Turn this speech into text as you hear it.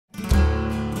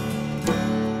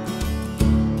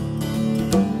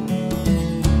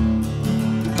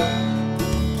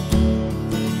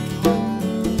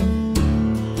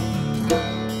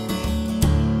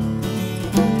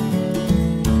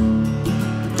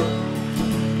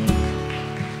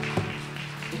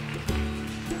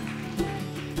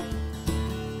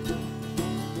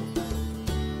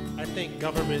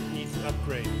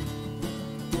upgrade.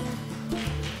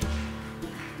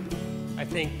 I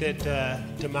think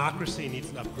that democracy needs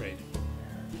an upgrade.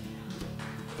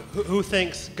 Who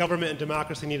thinks government and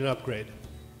democracy need an upgrade?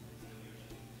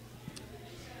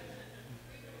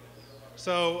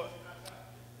 So,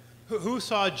 who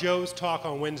saw Joe's talk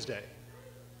on Wednesday?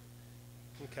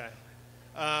 Okay.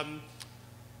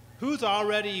 Who's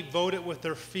already voted with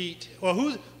their feet? Well,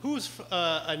 who's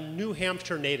a New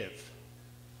Hampshire native?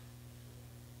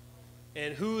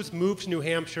 And who's moved to New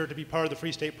Hampshire to be part of the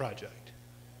Free State Project?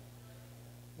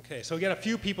 Okay, so we got a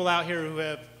few people out here who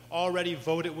have already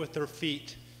voted with their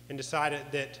feet and decided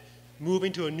that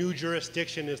moving to a new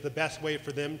jurisdiction is the best way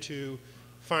for them to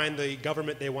find the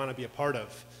government they want to be a part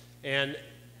of. And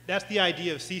that's the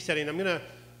idea of seasteading. I'm going to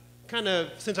kind of,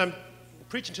 since I'm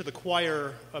preaching to the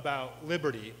choir about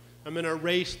liberty, I'm going to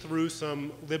race through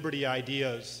some liberty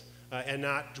ideas and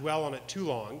not dwell on it too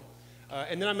long.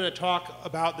 And then I'm going to talk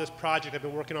about this project I've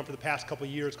been working on for the past couple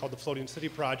of years called the Floating City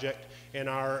Project and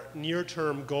our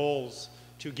near-term goals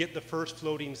to get the first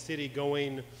floating city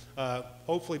going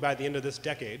hopefully by the end of this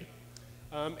decade.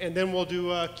 And then we'll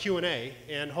do a Q&A,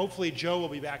 and hopefully Joe will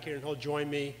be back here and he'll join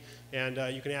me, and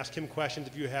you can ask him questions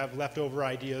if you have leftover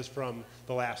ideas from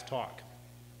the last talk.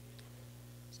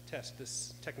 Let's test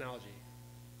this technology.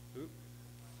 Ooh.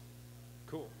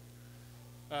 Cool.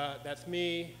 That's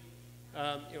me.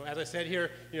 As I said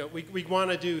here, we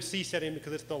want to do seasteading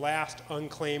because it's the last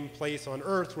unclaimed place on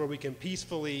Earth where we can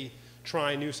peacefully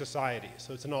try new societies.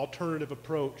 So it's an alternative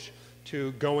approach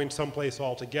to going someplace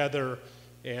altogether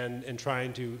and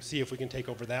trying to see if we can take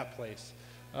over that place.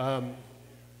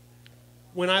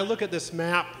 When I look at this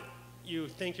map, you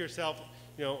think to yourself,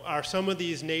 are some of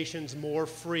these nations more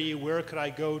free? Where could I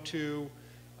go to?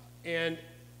 And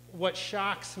what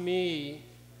shocks me,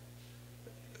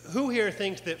 who here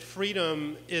thinks that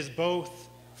freedom is both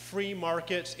free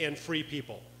markets and free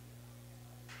people?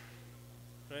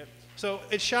 Right? So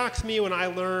it shocks me when I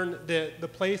learn that the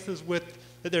places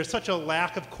that there's such a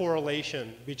lack of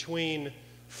correlation between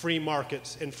free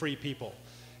markets and free people.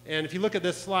 And if you look at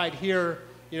this slide here,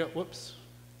 whoops,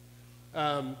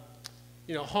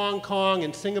 Hong Kong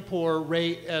and Singapore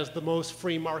rate as the most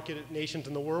free market nations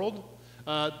in the world,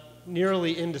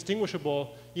 nearly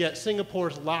indistinguishable, yet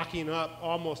Singapore's locking up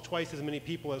almost twice as many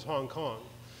people as Hong Kong.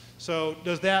 So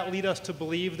does that lead us to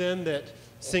believe then that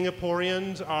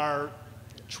Singaporeans are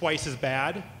twice as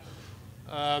bad?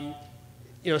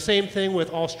 Same thing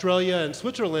with Australia and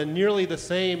Switzerland, nearly the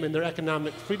same in their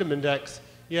economic freedom index,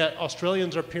 yet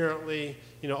Australians are apparently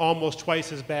almost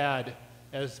twice as bad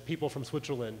as people from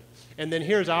Switzerland. And then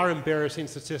here's our embarrassing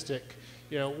statistic.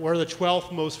 We're the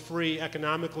 12th most free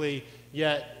economically,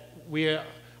 yet we,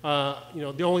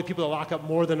 the only people that lock up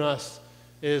more than us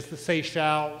is the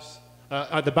Seychelles.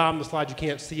 At the bottom of the slide, you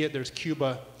can't see it, there's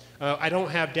Cuba. I don't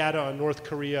have data on North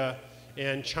Korea,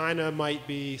 and China might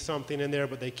be something in there,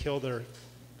 but they kill their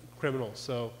criminals,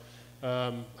 so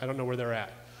I don't know where they're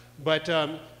at. But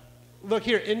look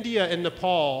here, India and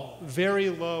Nepal, very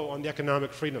low on the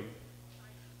economic freedom,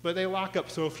 but they lock up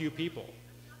so few people.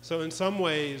 So in some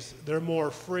ways, they're more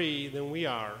free than we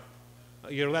are.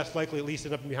 You're less likely at least to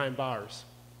end up behind bars.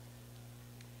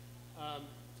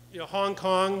 Hong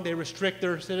Kong, they restrict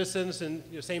their citizens in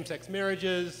same-sex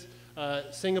marriages.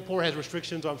 Singapore has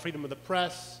restrictions on freedom of the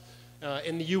press.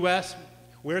 In the US,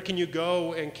 where can you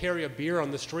go and carry a beer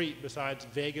on the street besides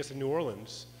Vegas and New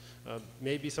Orleans?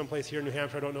 Maybe someplace here in New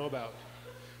Hampshire I don't know about.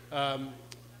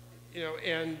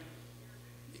 And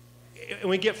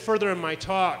we get further in my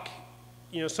talk,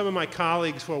 some of my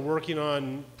colleagues who are working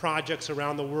on projects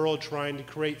around the world trying to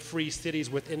create free cities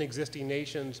within existing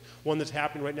nations, one that's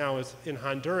happening right now is in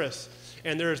Honduras.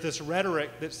 And there's this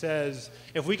rhetoric that says,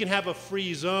 if we can have a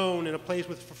free zone in a place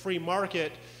with a free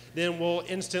market, then we'll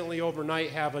instantly overnight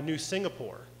have a new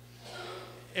Singapore.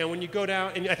 And when you go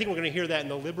down, and I think we're going to hear that in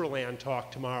the Liberland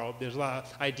talk tomorrow, there's a lot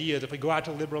of ideas. If we go out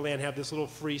to Liberland, have this little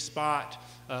free spot,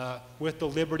 with the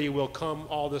liberty will come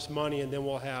all this money, and then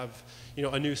we'll have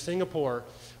a new Singapore.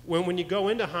 When you go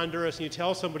into Honduras and you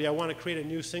tell somebody, I want to create a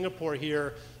new Singapore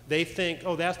here, they think,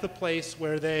 oh, that's the place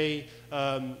where they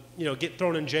get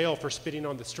thrown in jail for spitting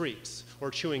on the streets or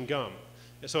chewing gum.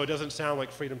 So it doesn't sound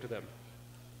like freedom to them.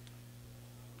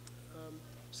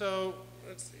 So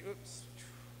let's see, oops,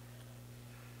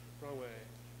 wrong way.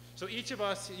 So each of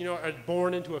us, are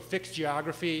born into a fixed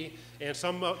geography, and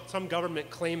some government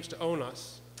claims to own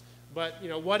us. But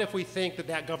what if we think that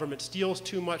that government steals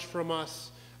too much from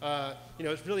us?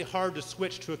 It's really hard to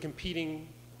switch to a competing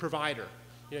provider.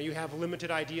 You have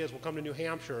limited ideas. We'll come to New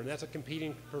Hampshire, and that's a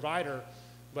competing provider,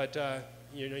 but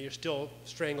you're still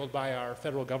strangled by our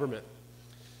federal government.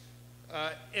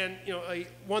 And you know,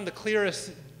 one of the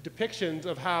clearest depictions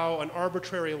of how an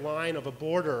arbitrary line of a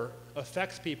border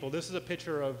affects people, this is a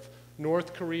picture of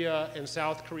North Korea and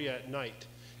South Korea at night.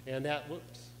 And that,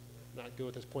 whoops, not good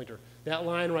with this pointer. That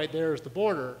line right there is the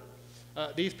border.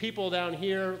 These people down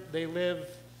here, they live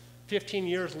 15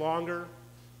 years longer.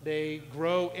 They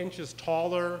grow inches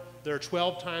taller. They're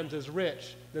 12 times as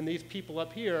rich than these people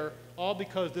up here, all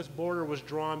because this border was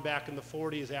drawn back in the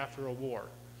 40s after a war.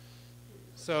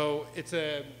 So it's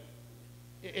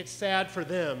sad for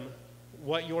them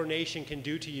what your nation can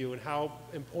do to you and how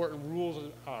important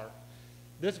rules are.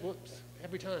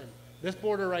 Every time. This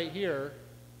border right here,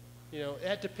 you know,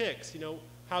 that depicts, you know,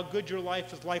 how good your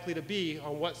life is likely to be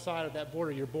on what side of that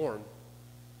border you're born.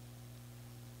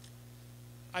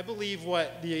 I believe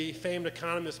what the famed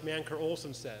economist Mancur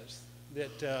Olson says,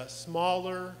 that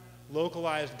smaller,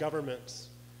 localized governments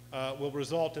will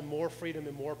result in more freedom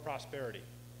and more prosperity.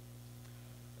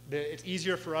 That it's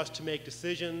easier for us to make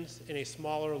decisions in a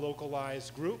smaller,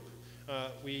 localized group.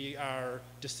 We are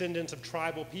descendants of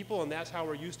tribal people, and that's how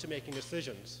we're used to making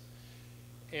decisions.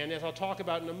 And as I'll talk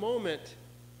about in a moment,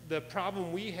 the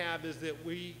problem we have is that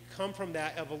we come from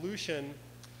that evolution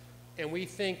and we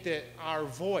think that our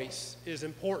voice is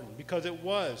important because it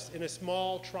was. In a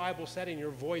small tribal setting,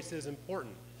 your voice is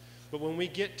important. But when we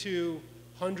get to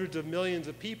hundreds of millions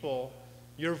of people,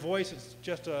 your voice is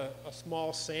just a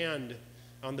small sand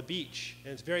on the beach,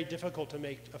 and it's very difficult to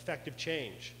make effective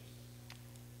change.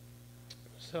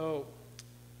 So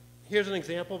here's an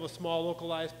example of a small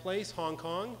localized place, Hong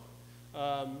Kong.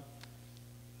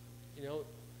 You know,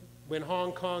 when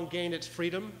Hong Kong gained its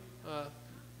freedom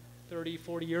 30,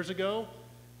 40 years ago,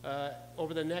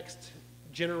 over the next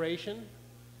generation,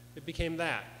 it became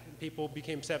that. People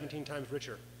became 17 times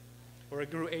richer, or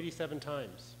it grew 87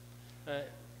 times.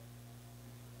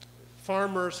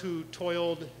 Farmers who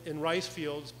toiled in rice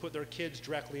fields put their kids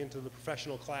directly into the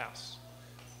professional class.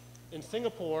 In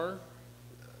Singapore,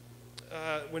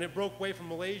 when it broke away from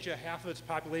Malaysia, half of its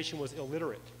population was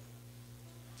illiterate.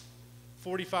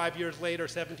 45 years later,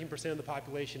 17% of the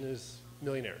population is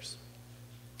millionaires.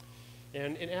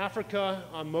 And in Africa,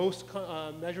 on most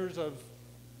measures of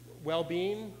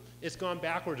well-being, it's gone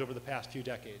backwards over the past few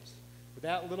decades. With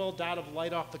that little dot of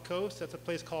light off the coast, that's a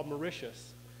place called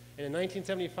Mauritius. And in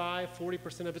 1975,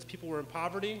 40% of its people were in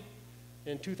poverty.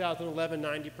 In 2011,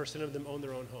 90% of them own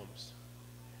their own homes.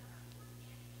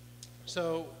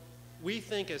 So we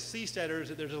think as seasteaders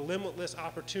that there's a limitless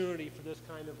opportunity for this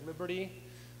kind of liberty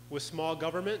with small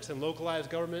governments and localized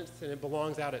governments, and it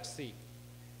belongs out at sea.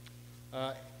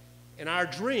 And our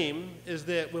dream is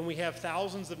that when we have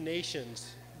thousands of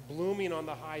nations blooming on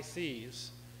the high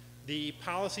seas, the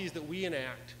policies that we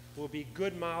enact will be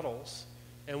good models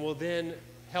and will then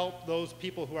help those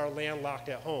people who are landlocked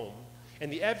at home.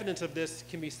 And the evidence of this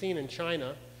can be seen in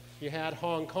China. You had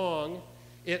Hong Kong,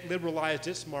 it liberalized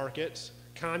its markets,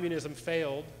 communism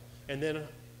failed, and then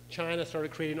China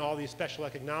started creating all these special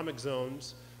economic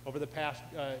zones. Over the past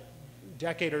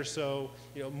decade or so,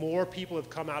 you know, more people have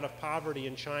come out of poverty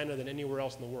in China than anywhere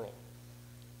else in the world.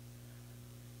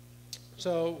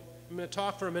 So I'm going to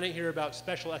talk for a minute here about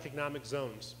special economic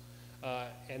zones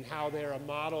and how they're a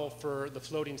model for the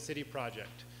Floating City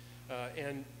Project.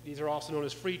 And these are also known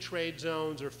as free trade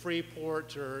zones or free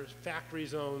ports or factory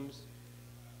zones.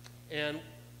 And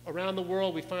around the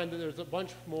world, we find that there's a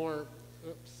bunch more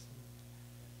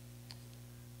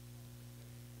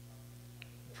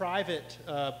private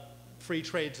free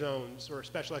trade zones or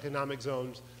special economic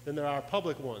zones than there are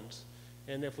public ones.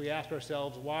 And if we ask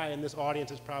ourselves why, in this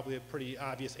audience is probably a pretty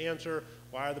obvious answer,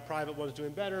 why are the private ones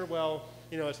doing better? Well,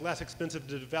 you know, it's less expensive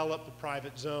to develop the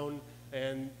private zone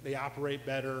and they operate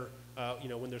better, you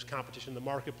know, when there's competition in the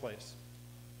marketplace.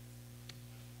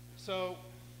 So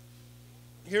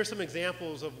here's some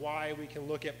examples of why we can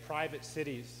look at private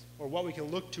cities, or what we can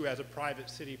look to as a private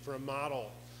city for a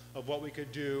model of what we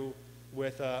could do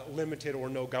with limited or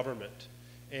no government.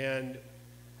 And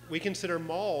we consider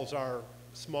malls are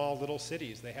small little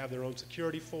cities. They have their own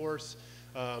security force.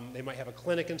 They might have a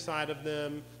clinic inside of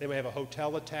them. They might have a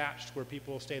hotel attached where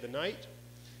people stay the night.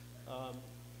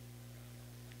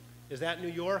 Is that New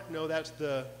York? No, that's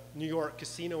the New York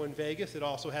Casino in Vegas. It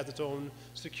also has its own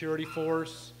security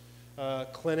force,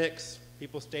 clinics.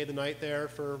 People stay the night there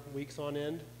for weeks on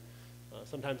end.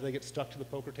 Sometimes they get stuck to the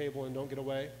poker table and don't get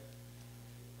away.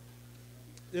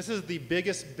 This is the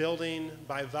biggest building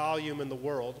by volume in the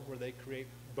world where they create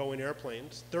Boeing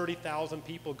airplanes. 30,000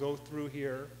 people go through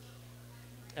here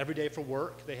every day for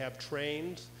work. They have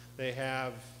trains. They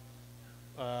have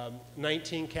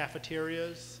 19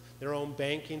 cafeterias, their own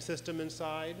banking system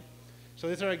inside. So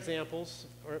these are examples.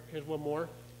 Or here's one more.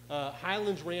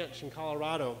 Highlands Ranch in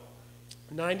Colorado,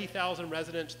 90,000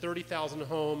 residents, 30,000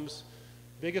 homes,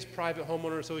 biggest private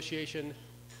homeowner association.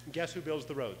 Guess who builds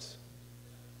the roads?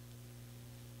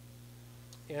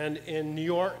 And in New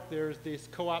York, there's this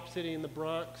co-op city in the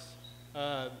Bronx,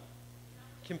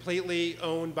 completely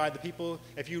owned by the people.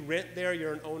 If you rent there,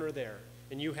 you're an owner there,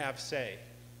 and you have say.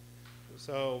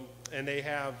 So, and they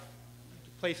have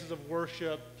places of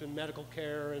worship and medical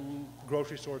care and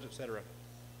grocery stores, et cetera.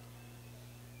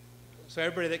 So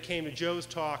everybody that came to Joe's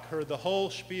talk heard the whole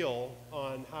spiel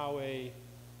on how a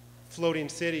floating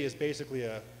city is basically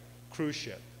a cruise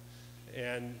ship.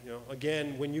 And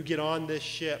again, when you get on this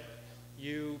ship,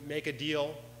 you make a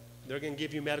deal. They're going to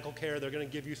give you medical care. They're going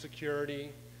to give you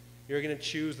security. You're going to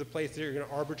choose the place that you're going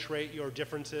to arbitrate your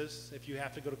differences if you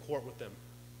have to go to court with them.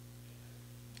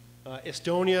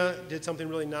 Estonia did something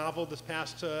really novel this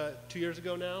past 2 years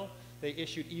ago now. They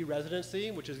issued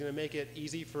e-residency, which is going to make it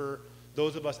easy for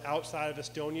those of us outside of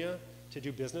Estonia to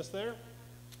do business there.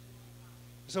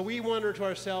 So we wonder to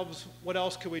ourselves, what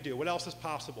else could we do? What else is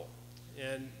possible?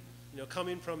 And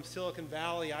coming from Silicon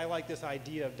Valley, I like this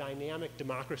idea of dynamic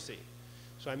democracy.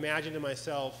 So I imagine to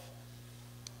myself,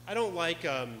 I don't like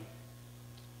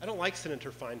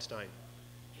Senator Feinstein,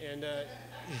 and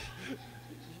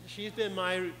she's been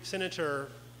my senator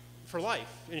for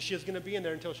life, and she's going to be in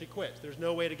there until she quits. There's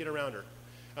no way to get around her.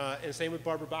 And same with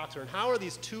Barbara Boxer. And how are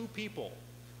these two people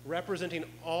representing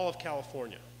all of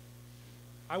California?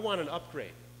 I want an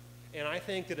upgrade. And I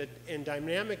think that in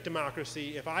dynamic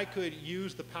democracy, if I could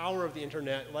use the power of the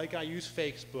internet like I use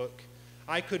Facebook,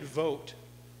 I could vote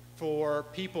for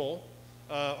people,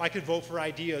 I could vote for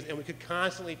ideas, and we could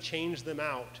constantly change them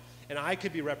out. And I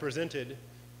could be represented,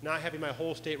 not having my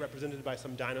whole state represented by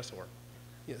some dinosaur.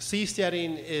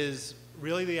 Seasteading is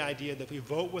really the idea that if we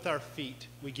vote with our feet,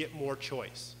 we get more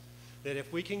choice. That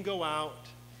if we can go out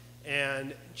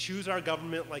and choose our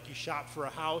government like you shop for a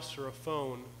house or a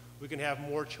phone, we can have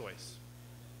more choice.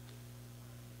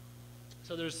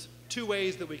 So there's two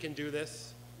ways that we can do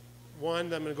this. One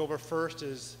that I'm going to go over first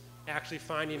is actually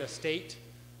finding a state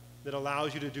that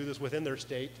allows you to do this within their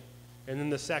state. And then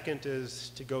the second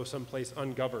is to go someplace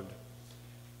ungoverned.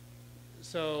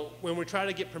 So when we try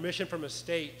to get permission from a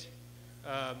state,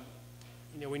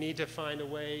 we need to find a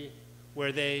way where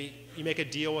you make a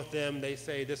deal with them. They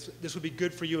say this would be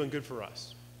good for you and good for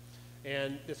us.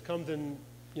 And this comes in,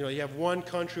 you have one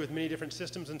country with many different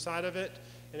systems inside of it,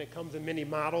 and it comes in many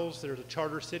models. There's a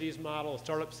charter cities model, a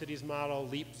startup cities model,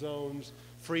 leap zones,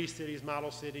 free cities,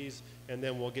 model cities, and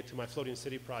then we'll get to my floating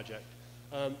city project.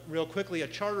 Real quickly, a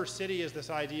charter city is this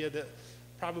idea that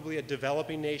probably a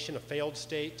developing nation, a failed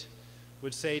state,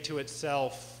 would say to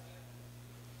itself,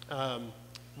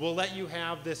 we'll let you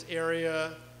have this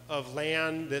area of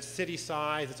land that's city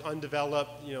size, it's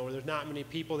undeveloped, where there's not many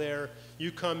people there.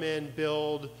 You come in,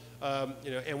 build,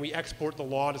 and we export the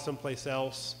law to someplace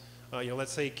else.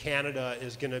 Let's say Canada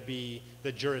is going to be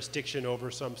the jurisdiction over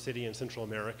some city in Central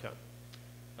America.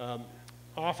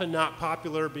 Often not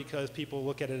popular because people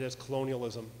look at it as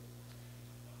colonialism.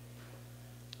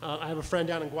 I have a friend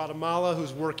down in Guatemala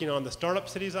who's working on the startup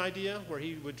cities idea, where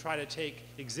he would try to take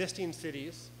existing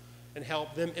cities and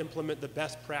help them implement the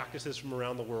best practices from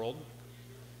around the world.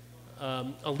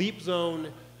 A leap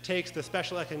zone takes the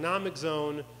special economic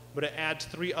zone, but it adds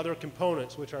 3 other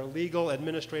components, which are legal,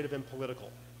 administrative, and political.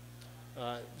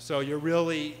 So you're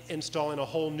really installing a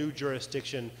whole new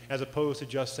jurisdiction as opposed to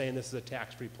just saying this is a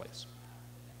tax-free place.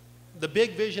 The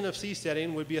big vision of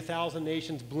seasteading would be 1,000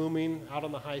 nations blooming out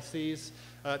on the high seas.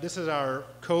 This is our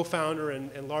co-founder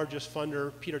and largest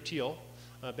funder, Peter Thiel.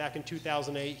 Back in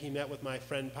 2008, he met with my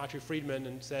friend Patrick Friedman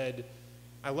and said,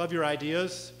 I love your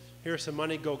ideas. Here's some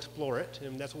money, go explore it.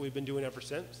 And that's what we've been doing ever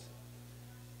since.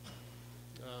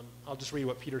 I'll just read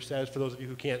what Peter says for those of you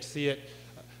who can't see it.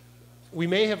 We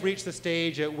may have reached the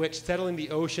stage at which settling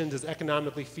the oceans is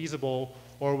economically feasible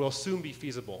or will soon be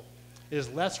feasible. It is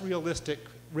less realistic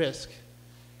risk,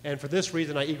 and for this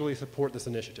reason, I eagerly support this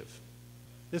initiative.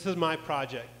 This is my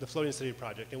project, the Floating City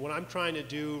Project, and what I'm trying to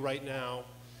do right now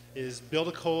is build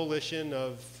a coalition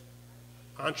of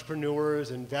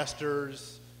entrepreneurs,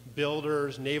 investors,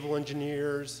 builders, naval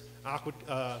engineers,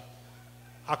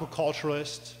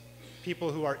 aquaculturists,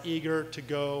 people who are eager to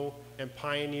go and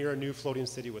pioneer a new floating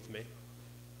city with me.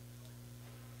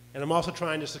 And I'm also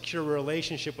trying to secure a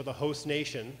relationship with a host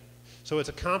nation, so it's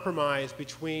a compromise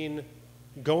between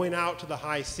going out to the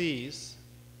high seas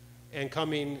and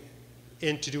coming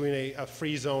into doing a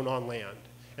free zone on land.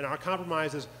 And our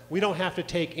compromise is we don't have to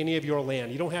take any of your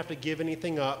land. You don't have to give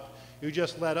anything up. You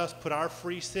just let us put our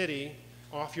free city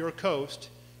off your coast.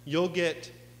 You'll get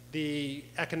the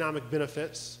economic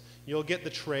benefits. You'll get the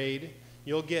trade.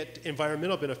 you'll get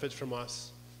environmental benefits from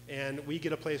us, and we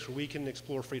get a place where we can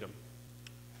explore freedom.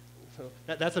 So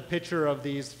that's a picture of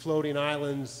these floating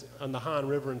islands on the Han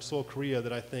River in Seoul, Korea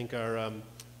that I think are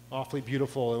awfully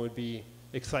beautiful and would be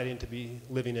exciting to be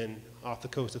living in off the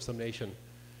coast of some nation.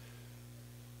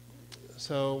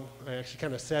 So I actually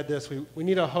kind of said this, we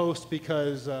need a host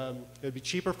because it would be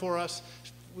cheaper for us.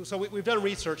 So we've done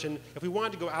research, and if we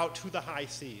wanted to go out to the high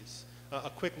seas, a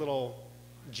quick little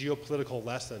geopolitical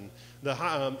lesson.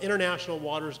 The international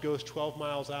waters goes 12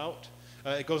 miles out.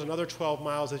 It goes another 12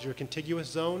 miles as your contiguous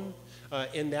zone.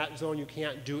 In that zone, you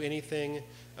can't do anything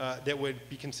that would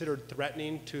be considered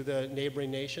threatening to the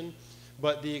neighboring nation.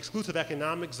 But the exclusive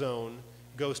economic zone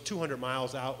goes 200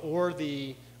 miles out, or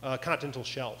the continental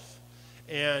shelf.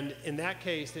 And in that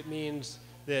case, it means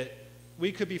that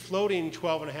we could be floating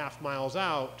 12.5 miles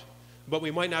out, but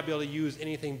we might not be able to use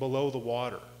anything below the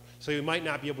water. So you might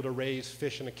not be able to raise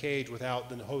fish in a cage without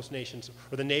the host nations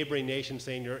or the neighboring nations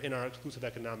saying you're in our exclusive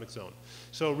economic zone.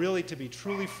 So really, to be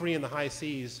truly free in the high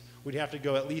seas, we'd have to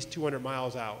go at least 200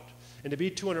 miles out. And to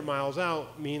be 200 miles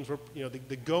out means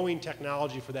the going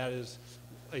technology for that is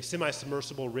a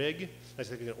semi-submersible rig.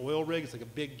 That's like an oil rig. It's like a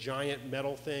big giant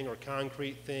metal thing or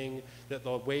concrete thing that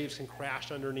the waves can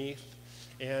crash underneath.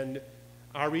 And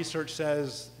our research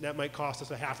says that might cost us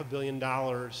 $500 million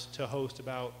to host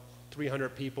about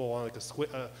 300 people on like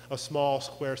a small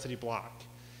square city block.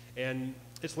 And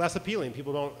it's less appealing.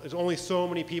 There's only so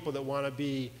many people that want to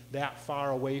be that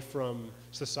far away from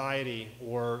society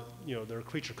or their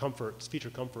feature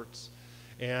comforts.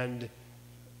 And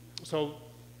so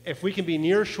if we can be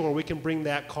near shore, we can bring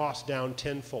that cost down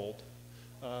tenfold.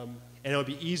 And it'll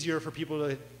be easier for people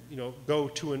to go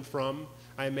to and from.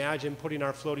 I imagine putting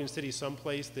our floating city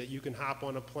someplace that you can hop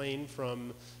on a plane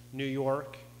from New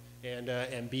York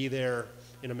and be there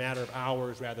in a matter of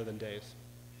hours rather than days.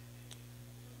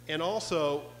 And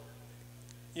also,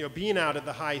 being out at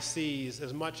the high seas,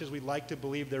 as much as we like to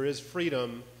believe there is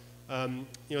freedom,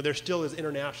 there still is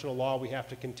international law we have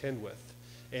to contend with.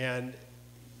 And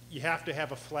you have to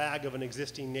have a flag of an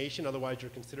existing nation, otherwise you're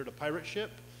considered a pirate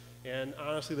ship. And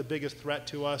honestly, the biggest threat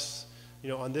to us,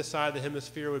 on this side of the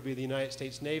hemisphere would be the United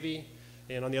States Navy,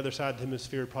 and on the other side of the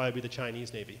hemisphere would probably be the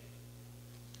Chinese Navy.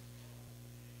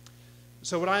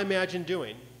 So what I imagine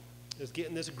doing is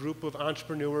getting this group of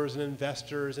entrepreneurs and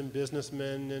investors and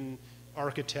businessmen and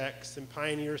architects and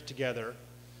pioneers together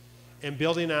and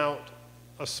building out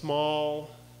a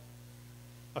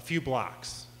few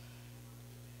blocks,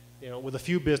 with a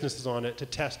few businesses on it to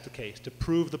test the case, to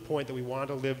prove the point that we want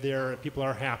to live there and people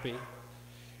are happy.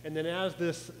 And then as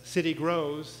this city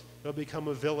grows, it'll become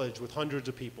a village with hundreds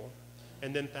of people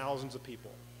and then thousands of people.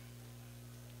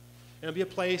 And it'll be a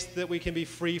place that we can be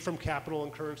free from capital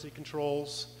and currency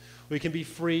controls. We can be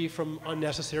free from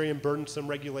unnecessary and burdensome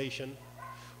regulation.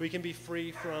 We can be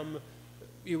free from,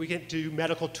 we can do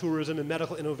medical tourism and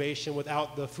medical innovation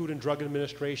without the Food and Drug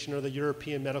Administration or the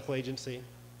European Medical Agency.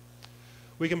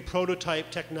 We can prototype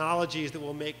technologies that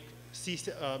will make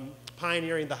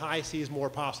pioneering the high seas more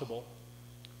possible.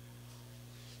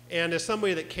 And as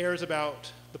somebody that cares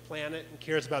about the planet and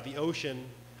cares about the ocean,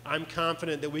 I'm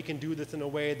confident that we can do this in a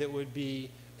way that would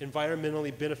be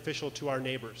environmentally beneficial to our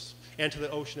neighbors and to the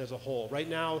ocean as a whole. Right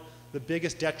now, the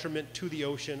biggest detriment to the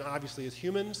ocean, obviously, is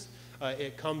humans.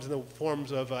 It comes in the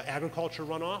forms of agriculture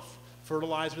runoff,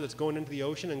 fertilizer that's going into the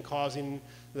ocean and causing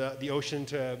the ocean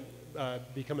to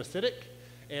become acidic.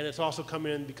 And it's also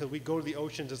coming in because we go to the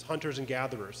oceans as hunters and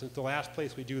gatherers. It's the last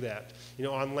place we do that.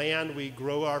 On land, we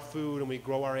grow our food and we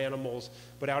grow our animals,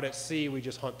 but out at sea, we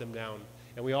just hunt them down.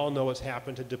 And we all know what's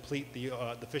happened to deplete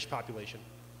the fish population.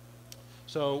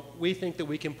 So we think that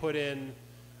we can put in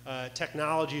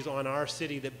technologies on our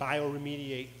city that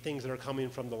bioremediate things that are coming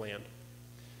from the land.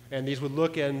 And these would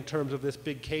look in terms of this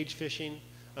big cage fishing.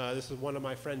 This is one of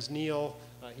my friends, Neil.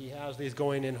 He has these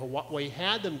going in Hawaii. Well, he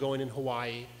had them going in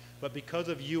Hawaii, but because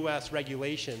of US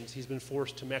regulations, he's been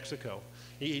forced to Mexico.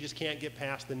 He just can't get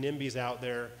past the NIMBYs out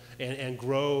there and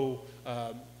grow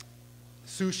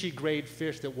sushi-grade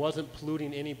fish that wasn't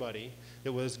polluting anybody,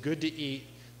 that was good to eat,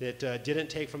 that didn't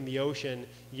take from the ocean,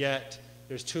 yet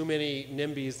there's too many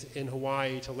NIMBYs in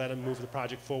Hawaii to let him move the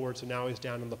project forward, so now he's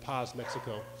down in La Paz,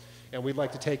 Mexico. And we'd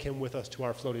like to take him with us to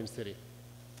our floating city.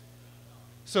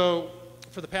 So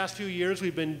for the past few years,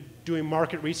 we've been doing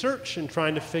market research and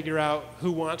trying to figure out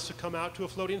who wants to come out to a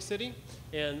floating city.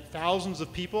 And thousands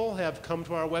of people have come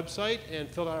to our website and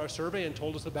filled out our survey and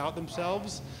told us about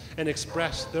themselves and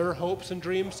expressed their hopes and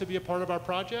dreams to be a part of our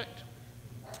project.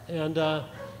 And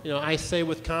I say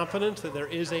with confidence that there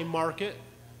is a market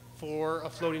for a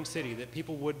floating city, that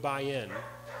people would buy in.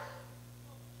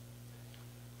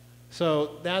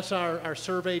 So that's our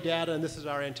survey data, and this is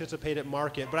our anticipated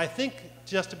market. But I think,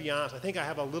 just to be honest, I think I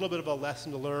have a little bit of a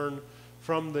lesson to learn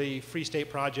from the Free State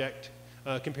Project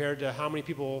compared to how many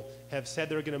people have said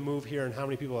they're going to move here and how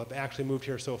many people have actually moved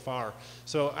here so far.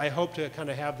 So I hope to kind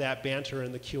of have that banter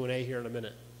in the Q&A here in a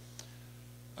minute.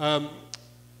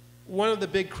 One of the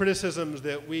big criticisms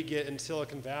that we get in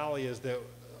Silicon Valley is that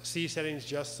seasteading is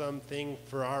just something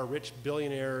for our rich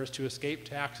billionaires to escape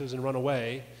taxes and run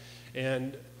away.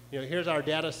 And here's our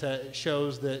data set. It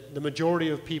shows that the majority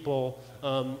of people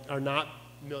are not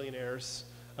millionaires.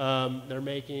 They're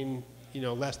making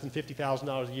less than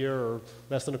 $50,000 a year or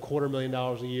less than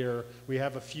 $250,000 a year. We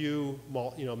have a few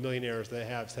millionaires that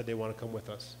have said they want to come with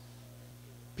us.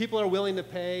 People are willing to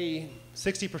pay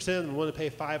 60% and willing to pay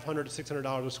 $500 to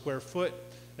 $600 a square foot.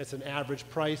 That's an average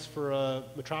price for a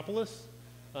metropolis,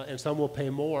 and some will pay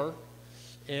more.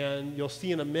 And you'll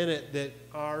see in a minute that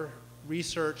our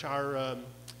research,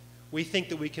 we think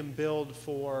that we can build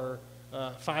for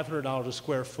 $500 a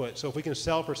square foot. So if we can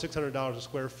sell for $600 a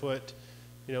square foot,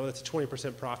 that's a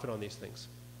 20% profit on these things.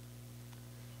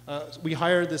 We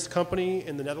hired this company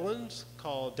in the Netherlands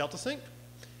called DeltaSync,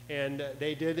 and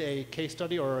they did a case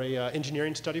study or a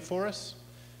engineering study for us.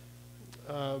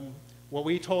 What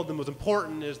we told them was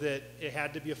important is that it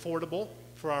had to be affordable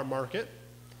for our market.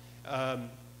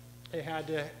 It had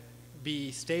to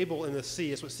be stable in the sea.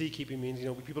 That's what seakeeping means.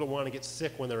 People don't want to get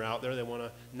sick when they're out there. They want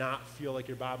to not feel like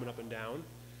you're bobbing up and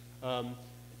down.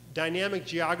 Dynamic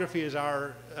geography is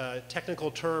our technical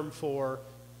term for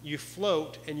you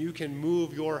float and you can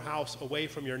move your house away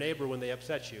from your neighbor when they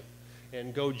upset you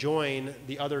and go join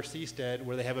the other seastead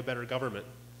where they have a better government.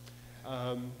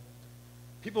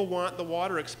 People want the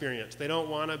water experience. They don't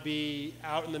want to be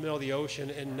out in the middle of the ocean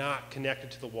and not connected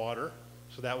to the water.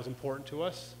 So that was important to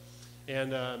us.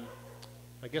 And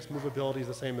I guess movability is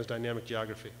the same as dynamic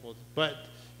geography. But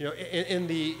in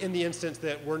the instance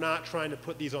that we're not trying to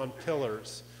put these on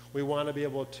pillars, we want to be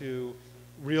able to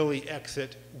really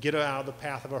exit, get out of the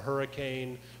path of a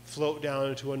hurricane, float down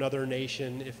into another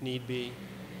nation if need be.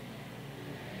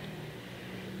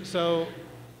 So,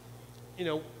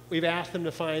 we've asked them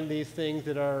to find these things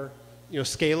that are,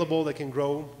 scalable, that can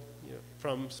grow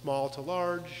from small to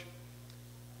large,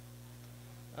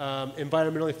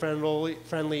 environmentally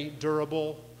friendly,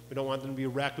 durable. We don't want them to be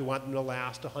wrecked. We want them to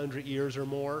last 100 years or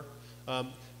more.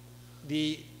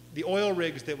 The oil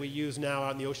rigs that we use now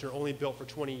out in the ocean are only built for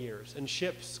 20 years, and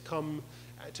ships come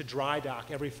to dry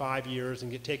dock every 5 years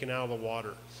and get taken out of the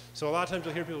water. So a lot of times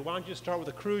you'll hear people, why don't you start with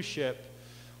a cruise ship?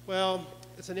 Well,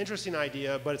 it's an interesting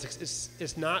idea, but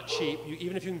it's not cheap.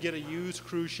 Even if you can get a used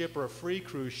cruise ship or a free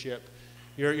cruise ship,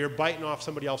 you're biting off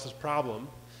somebody else's problem,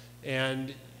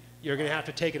 and you're going to have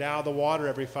to take it out of the water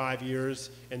every 5 years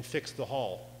and fix the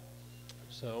hull.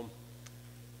 So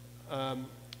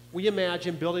we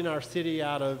imagine building our city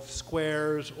out of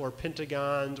squares or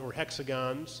pentagons or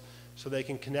hexagons so they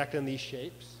can connect in these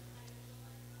shapes.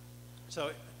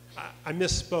 So I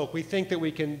misspoke. We think that we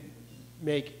can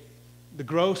make the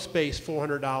gross space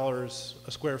 $400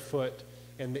 a square foot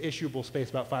and the issuable space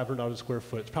about $500 a square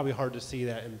foot. It's probably hard to see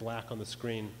that in black on the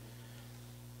screen.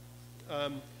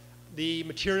 The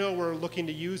material we're looking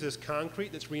to use is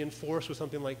concrete that's reinforced with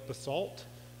something like basalt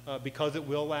because it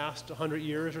will last 100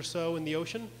 years or so in the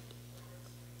ocean.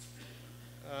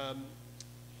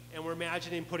 And we're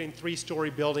imagining putting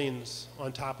 3-story buildings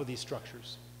on top of these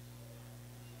structures.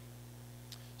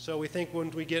 So we think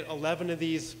when we get 11 of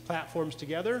these platforms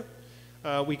together,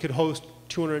 we could host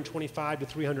 225 to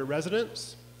 300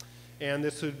 residents, and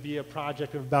this would be a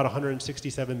project of about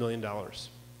 $167 million.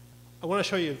 I want to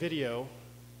show you a video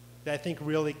that I think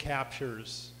really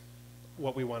captures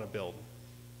what we want to build.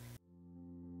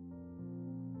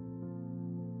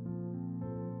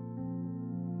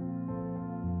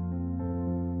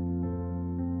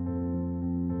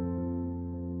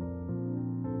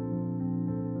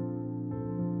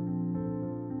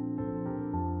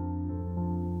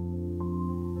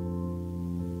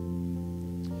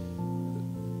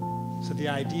 So the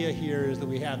idea here is that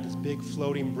we have this big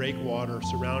floating breakwater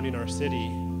surrounding our city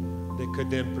that could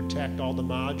then protect all the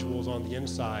modules on the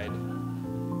inside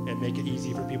and make it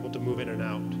easy for people to move in and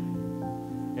out.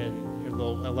 And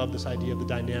I love this idea of the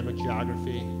dynamic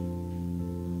geography.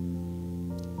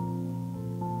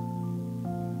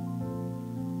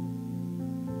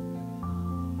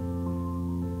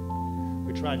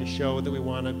 We tried to show that we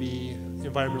want to be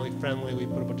environmentally friendly. We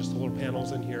put a bunch of solar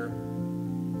panels in here.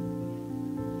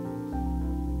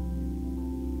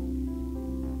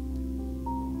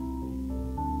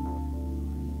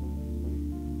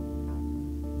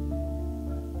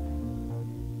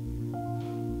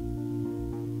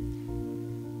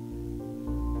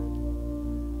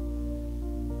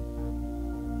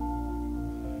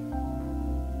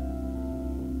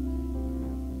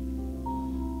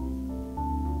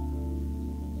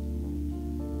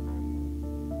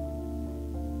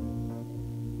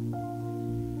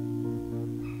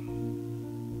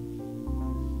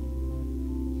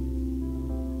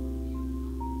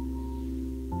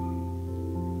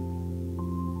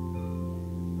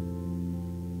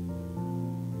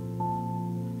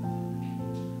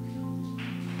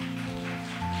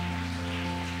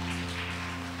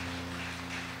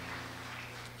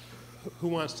 Who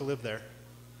wants to live there?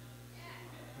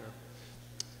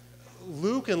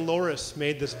 Luke and Loris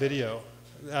made this video.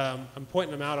 I'm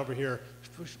pointing them out over here.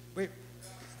 Wait,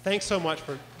 thanks so much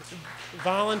for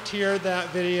volunteered that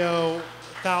video.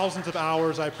 Thousands of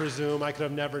hours, I presume. I could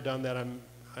have never done that.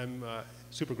 I'm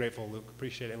super grateful, Luke.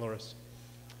 Appreciate it, Loris.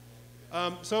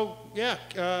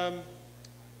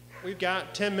 We've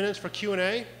got 10 minutes for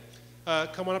Q&A.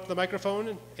 Come on up to the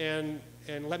microphone and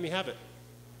let me have it.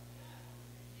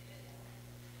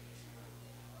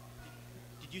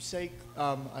 Did you say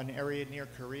an area near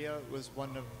Korea was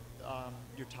one of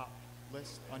your top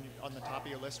list, on the top of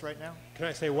your list right now? Can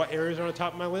I say what areas are on the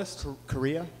top of my list?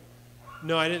 Korea?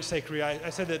 No, I didn't say Korea. I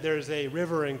said that there's a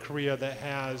river in Korea that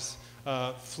has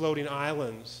floating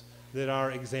islands that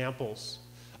are examples.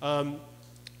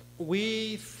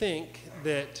 We think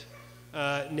that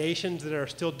nations that are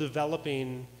still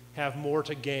developing have more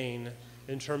to gain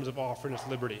in terms of offering us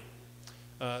liberty.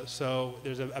 So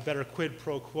there's a better quid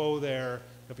pro quo there.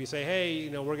 If you say, hey, you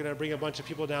know, we're going to bring a bunch of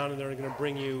people down and they're going to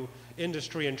bring you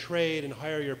industry and trade and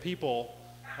hire your people,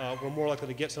 we're more likely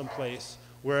to get someplace.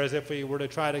 Whereas if we were to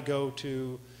try to go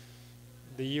to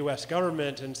the US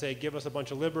government and say, give us a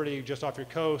bunch of liberty just off your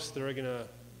coast, they're going to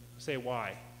say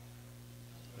why.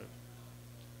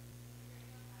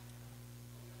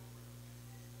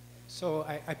 So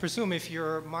I presume if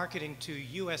you're marketing to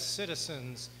US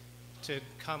citizens to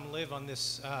come live on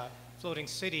this floating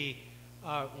city,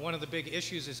 one of the big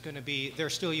issues is going to be they're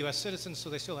still US citizens, so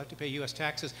they still have to pay US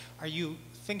taxes. Are you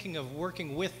thinking of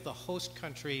working with the host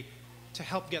country to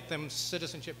help get them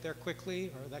citizenship there quickly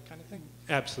or that kind of thing?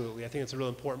 Absolutely. I think it's a real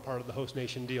important part of the host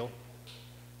nation deal.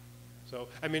 So,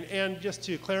 I mean, and just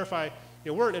to clarify,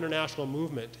 you know, we're an international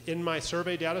movement. In my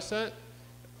survey data set,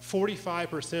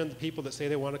 45% of the people that say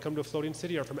they want to come to a floating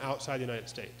city are from outside the United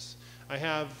States. I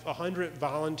have 100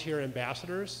 volunteer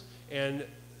ambassadors, and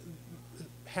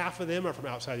half of them are from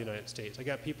outside the United States. I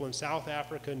got people in South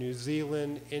Africa, New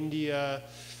Zealand, India,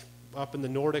 up in the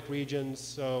Nordic regions.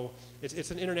 So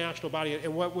it's an international body.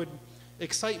 And what would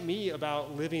excite me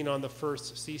about living on the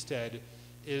first seastead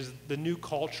is the new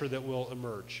culture that will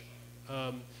emerge.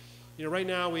 You know, right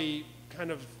now we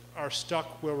kind of are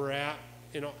stuck where we're at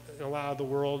in a lot of the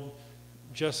world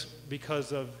just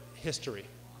because of history.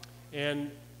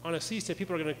 And on a seastead,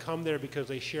 people are going to come there because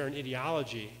they share an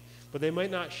ideology, but they might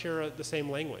not share the same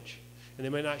language, and they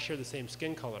might not share the same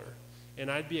skin color. And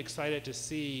I'd be excited to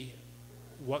see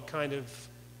what kind of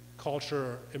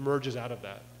culture emerges out of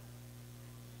that.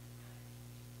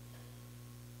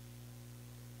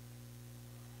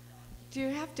 Do you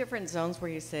have different zones where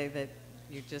you say that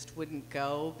you just wouldn't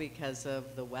go because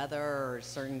of the weather or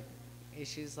certain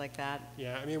issues like that?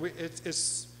 Yeah, I mean,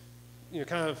 it's you know,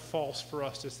 kind of false for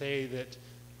us to say that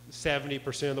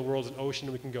 70% of the world's an ocean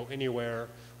and we can go anywhere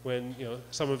when, you know,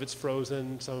 some of it's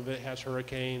frozen, some of it has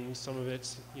hurricanes, some of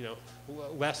it's, you know,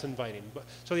 less inviting. But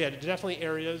so yeah, definitely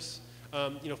areas.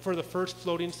 You know, for the first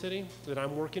floating city that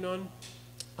I'm working on,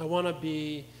 I want to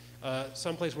be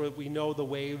someplace where we know the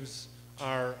waves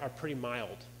are pretty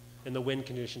mild and the wind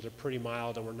conditions are pretty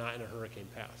mild and we're not in a hurricane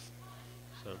path.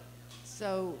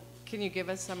 So can you give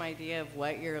us some idea of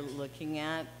what you're looking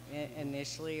at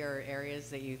initially, or areas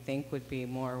that you think would be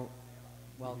more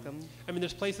welcome? I mean,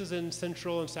 there's places in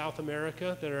Central and South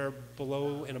America that are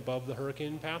below and above the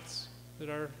hurricane paths that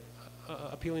are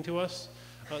appealing to us.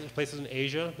 There's places in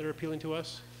Asia that are appealing to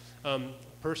us.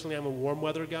 Personally, I'm a warm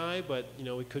weather guy, but you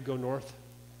know, we could go north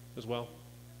as well.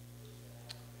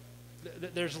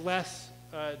 There's less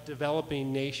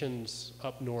developing nations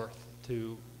up north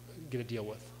to get a deal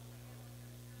with.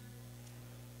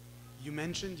 You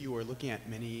mentioned you were looking at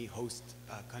many host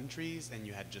countries and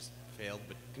you had just failed,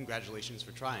 but congratulations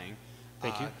for trying.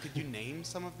 Thank you. Could you name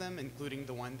some of them, including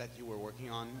the one that you were working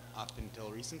on up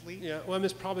until recently? Yeah, well, I mean,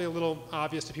 it's probably a little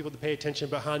obvious to people to pay attention,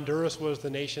 but Honduras was the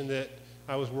nation that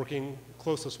I was working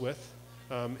closest with.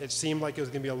 It seemed like it was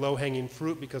going to be a low-hanging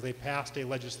fruit because they passed a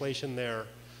legislation there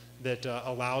that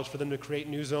allows for them to create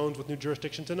new zones with new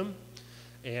jurisdictions in them.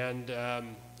 And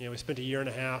you know, we spent a year and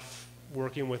a half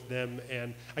working with them,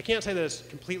 and I can't say that it's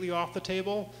completely off the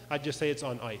table. I'd just say it's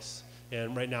on ice.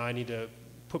 And right now I need to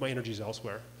put my energies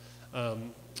elsewhere.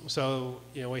 So,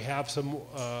 you know, we have some,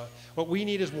 what we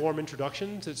need is warm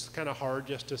introductions. It's kind of hard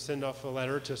just to send off a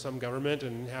letter to some government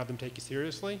and have them take you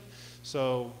seriously.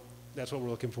 So that's what we're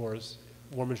looking for, is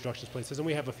warm introductions places, and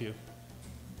we have a few.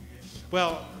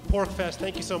 Well, PorcFest,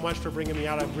 thank you so much for bringing me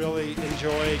out. I've really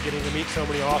enjoyed getting to meet so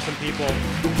many awesome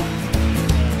people.